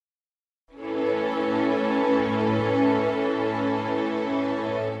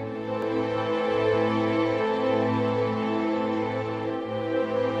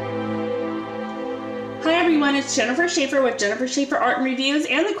everyone, it's Jennifer Shaffer with Jennifer Shaffer Art and Reviews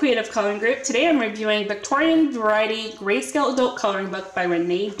and the Creative Coloring Group. Today I'm reviewing Victorian Variety Grayscale Adult Coloring Book by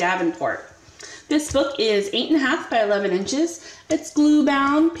Renee Davenport. This book is 8.5 by 11 inches. It's glue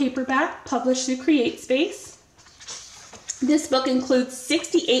bound, paperback, published through CreateSpace. This book includes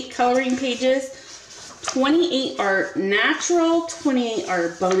 68 coloring pages, 28 are natural, 28 are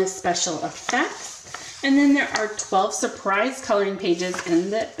bonus special effects, and then there are 12 surprise coloring pages in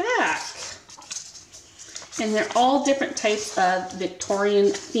the back. And they're all different types of Victorian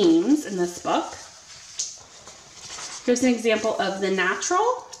themes in this book. Here's an example of the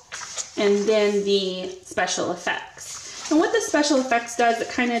natural and then the special effects. And what the special effects does, it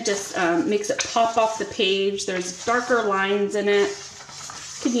kind of just makes it pop off the page. There's darker lines in it.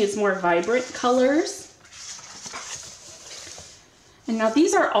 You can use more vibrant colors. And now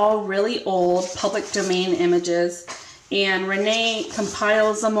these are all really old public domain images, and Renee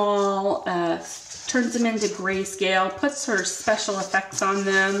compiles them all, turns them into grayscale, puts her special effects on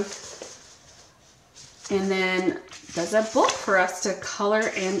them, and then does a book for us to color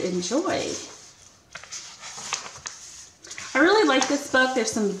and enjoy. I really like this book.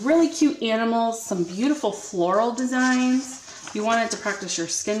 There's some really cute animals, some beautiful floral designs. If you wanted to practice your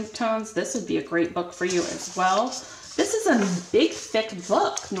skin tones, this would be a great book for you as well. This is a big, thick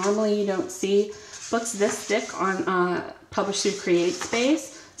book. Normally you don't see books this thick on published through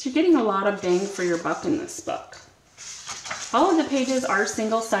CreateSpace. So you're getting a lot of bang for your buck in this book. All of the pages are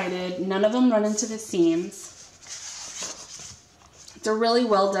single-sided. None of them run into the seams. It's a really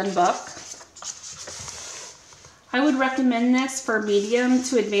well done book. I would recommend this for medium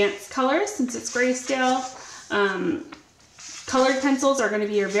to advanced colors since it's grayscale. Colored pencils are going to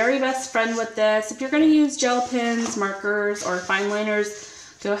be your very best friend with this. If you're going to use gel pens, markers, or fine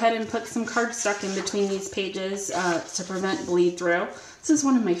liners, go ahead and put some cardstock in between these pages to prevent bleed through. This is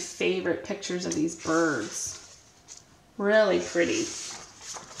one of my favorite pictures of these birds. Really pretty.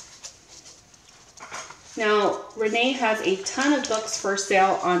 Now, Renee has a ton of books for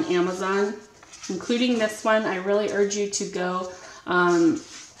sale on Amazon, including this one. I really urge you to go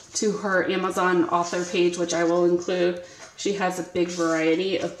to her Amazon author page, which I will include. She has a big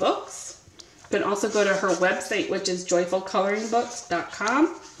variety of books. You can also go to her website, which is joyfulcoloringbooks.com.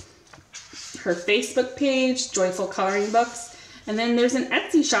 Her Facebook page, Joyful Coloring Books. And then there's an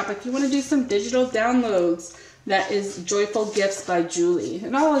Etsy shop if you want to do some digital downloads. That is Joyful Gifts by Julie.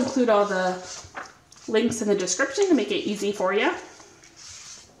 And I'll include all the links in the description to make it easy for you.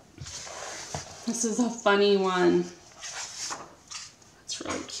 This is a funny one. It's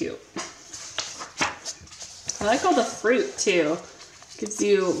really cute. I like all the fruit too. Gives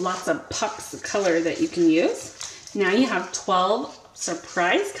you lots of pops of color that you can use. Now you have 12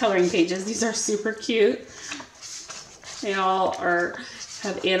 surprise coloring pages. These are super cute. They all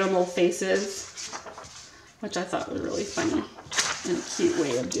have animal faces, which I thought was really funny and a cute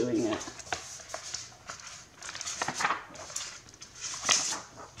way of doing it.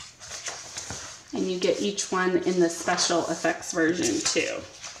 And you get each one in the special effects version too,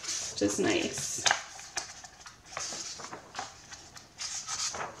 which is nice.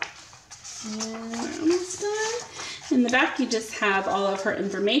 And we're almost done. In the back, you just have all of her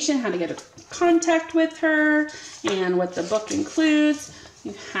information, how to get in contact with her, and what the book includes.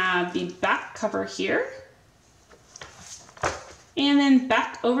 You have the back cover here. And then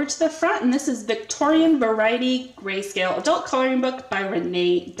back over to the front, and this is Victorian Variety Grayscale Adult Coloring Book by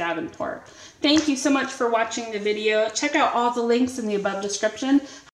Renee Davenport. Thank you so much for watching the video. Check out all the links in the above description.